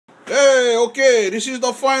okay, this is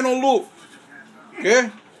the final look. Okay?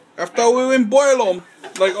 After we will boil them,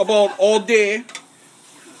 like about all day.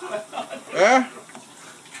 Yeah?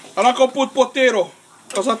 And I can put potato,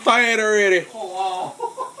 because I'm tired already. Oh, wow.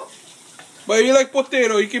 But if you like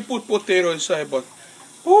potato, you can put potato inside, but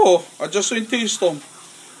oh, I just ain't taste them.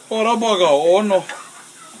 Oh, that bugger, oh no.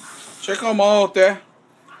 Check them out, eh?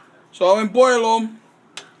 So I will boil them.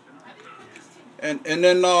 And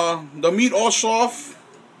then the meat all soft.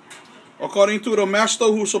 According to the master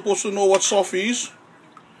who's supposed to know what soft is.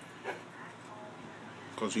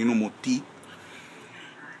 Because he know more teeth.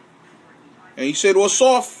 And he said it was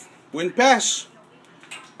soft when passed.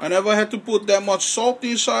 I never had to put that much salt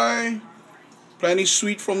inside. Plenty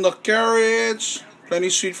sweet from the carrots. Plenty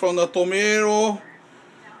sweet from the tomato.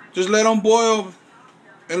 Just let them boil.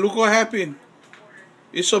 And look what happened.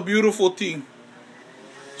 It's a beautiful thing.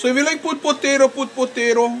 So if you like put potato.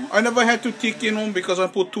 I never had to thicken them because I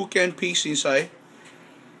put 2 canned peas inside.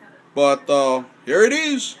 But here it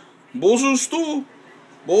is. Bozu stew.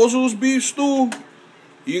 Bozu's beef stew.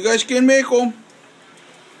 You guys can make them.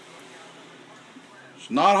 It's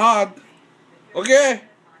not hard. Okay.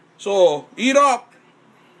 So eat up.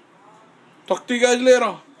 Talk to you guys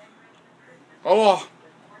later. Allah.